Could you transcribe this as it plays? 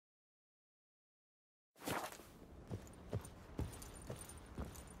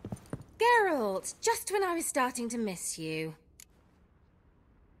Geralt, just when I was starting to miss you.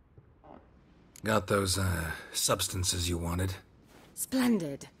 Got those, substances you wanted?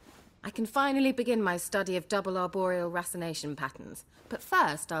 Splendid. I can finally begin my study of double arboreal racination patterns. But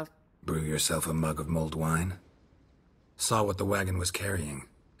first, I'll... Brew yourself a mug of mulled wine? Saw what the wagon was carrying.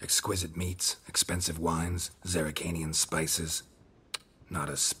 Exquisite meats, expensive wines, Zerrikanian spices. Not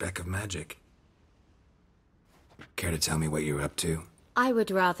a speck of magic. Care to tell me what you're up to? I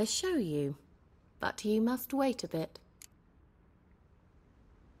would rather show you, but you must wait a bit.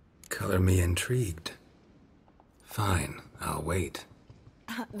 Color me intrigued. Fine, I'll wait.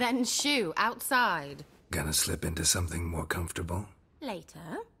 Then shoo, outside. Gonna slip into something more comfortable?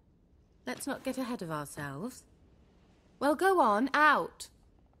 Later. Let's not get ahead of ourselves. Well, go on, out.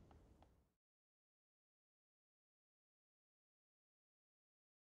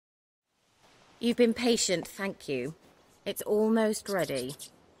 You've been patient, thank you. It's almost ready.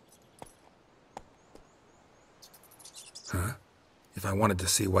 Huh? If I wanted to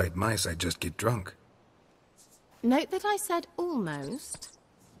see white mice, I'd just get drunk. Note that I said almost.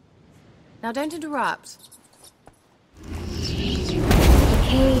 Now don't interrupt.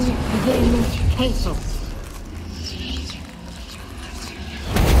 Decaying within castle.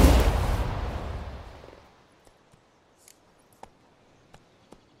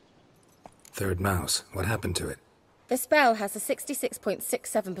 Third mouse. What happened to it? The spell has a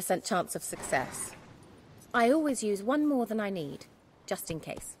 66.67% chance of success. I always use one more than I need, just in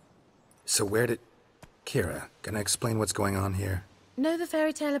case. So where did... Kira, can I explain what's going on here? Know the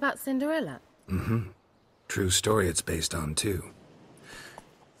fairy tale about Cinderella? Mm-hmm. True story it's based on, too.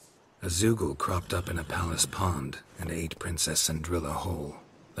 A Zoogle cropped up in a palace pond and ate Princess Cinderella whole.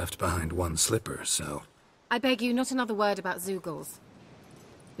 Left behind one slipper, so... I beg you, not another word about Zoogles.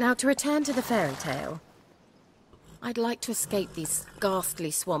 Now, to return to the fairy tale. I'd like to escape these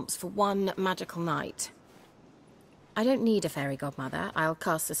ghastly swamps for one magical night. I don't need a fairy godmother. I'll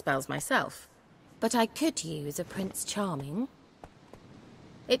cast the spells myself. But I could use a Prince Charming.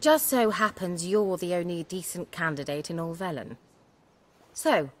 It just so happens you're the only decent candidate in all Velen.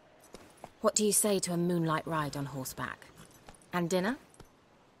 So, what do you say to a moonlight ride on horseback? And dinner?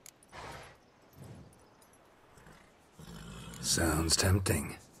 Sounds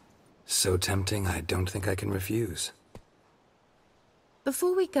tempting. So tempting, I don't think I can refuse.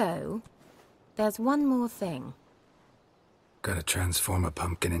 Before we go, there's one more thing. Gotta transform a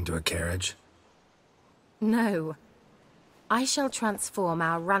pumpkin into a carriage? No. I shall transform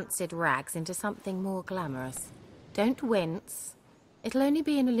our rancid rags into something more glamorous. Don't wince. It'll only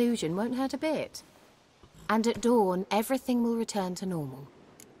be an illusion, won't hurt a bit. And at dawn, everything will return to normal.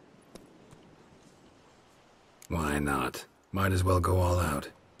 Why not? Might as well go all out.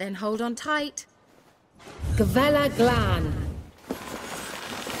 Then hold on tight. Gavella Glan.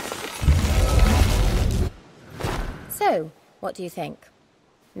 So, what do you think?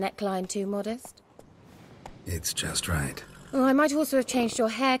 Neckline too modest? It's just right. Oh, I might also have changed your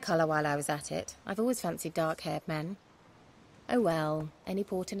hair colour while I was at it. I've always fancied dark-haired men. Oh well, any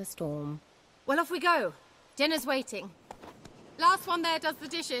port in a storm. Well, off we go. Dinner's waiting. Last one there does the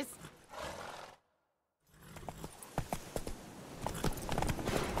dishes.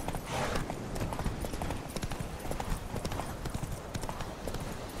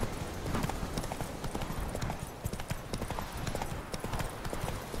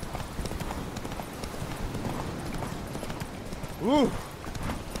 Ooh.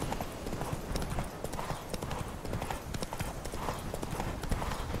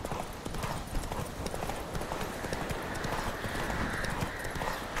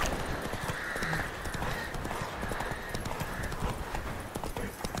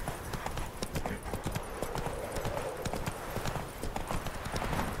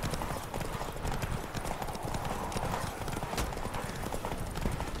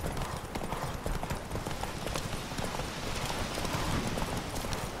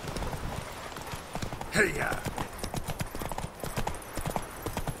 Hey-ya!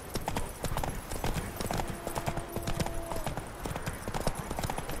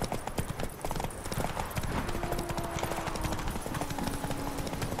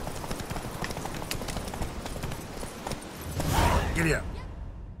 Giddy up.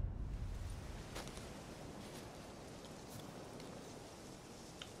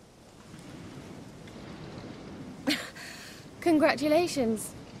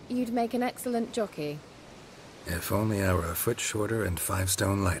 Congratulations. You'd make an excellent jockey. If only I were a foot shorter and 5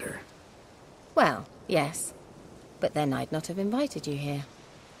 stone lighter. Well, yes. But then I'd not have invited you here.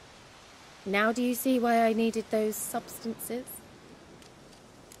 Now do you see why I needed those substances?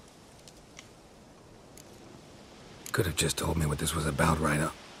 Could have just told me what this was about right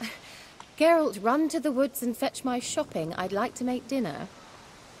up. Geralt, run to the woods and fetch my shopping. I'd like to make dinner.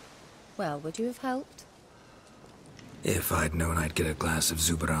 Well, would you have helped? If I'd known I'd get a glass of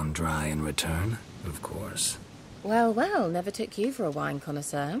Zuberam dry in return, of course. Well, well, never took you for a wine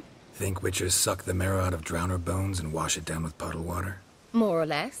connoisseur. Think witchers suck the marrow out of drowner bones and wash it down with puddle water? More or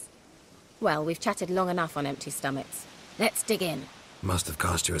less. Well, we've chatted long enough on empty stomachs. Let's dig in. Must have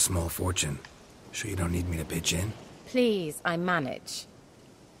cost you a small fortune. Sure you don't need me to pitch in? Please, I manage.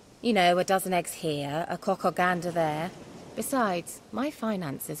 You know, a dozen eggs here, a cock or gander there. Besides, my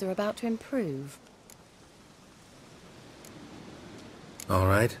finances are about to improve. All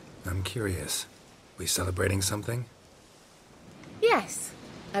right, I'm curious. We celebrating something? Yes,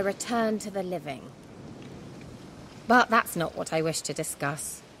 a return to the living. But that's not what I wish to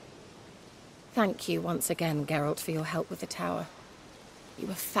discuss. Thank you once again, Geralt, for your help with the tower. You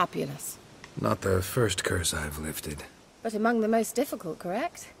were fabulous. Not the first curse I've lifted. But among the most difficult,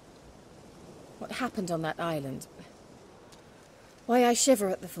 correct? What happened on that island? Why, I shiver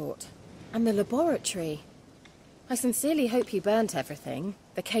at the thought. And the laboratory. I sincerely hope you burnt everything.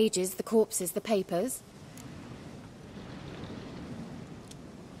 The cages, the corpses, the papers.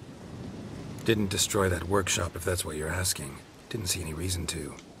 Didn't destroy that workshop, if that's what you're asking. Didn't see any reason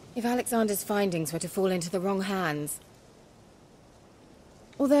to. If Alexander's findings were to fall into the wrong hands.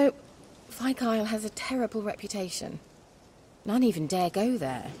 Although, Fyke Isle has a terrible reputation. None even dare go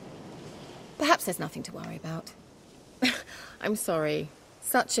there. Perhaps there's nothing to worry about. I'm sorry.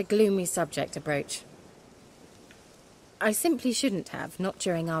 Such a gloomy subject to broach. I simply shouldn't have, not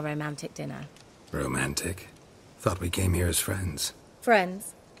during our romantic dinner. Romantic? Thought we came here as friends.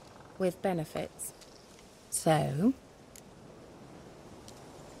 Friends. With benefits. So?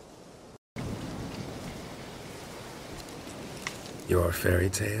 Your fairy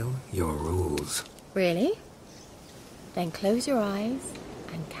tale, your rules. Really? Then close your eyes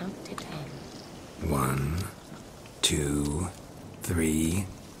and count to 10. 1, 2, 3,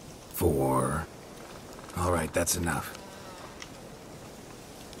 4. All right, that's enough.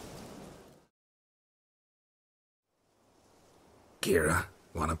 Kira,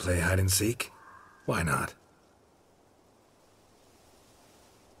 wanna play hide and seek? Why not?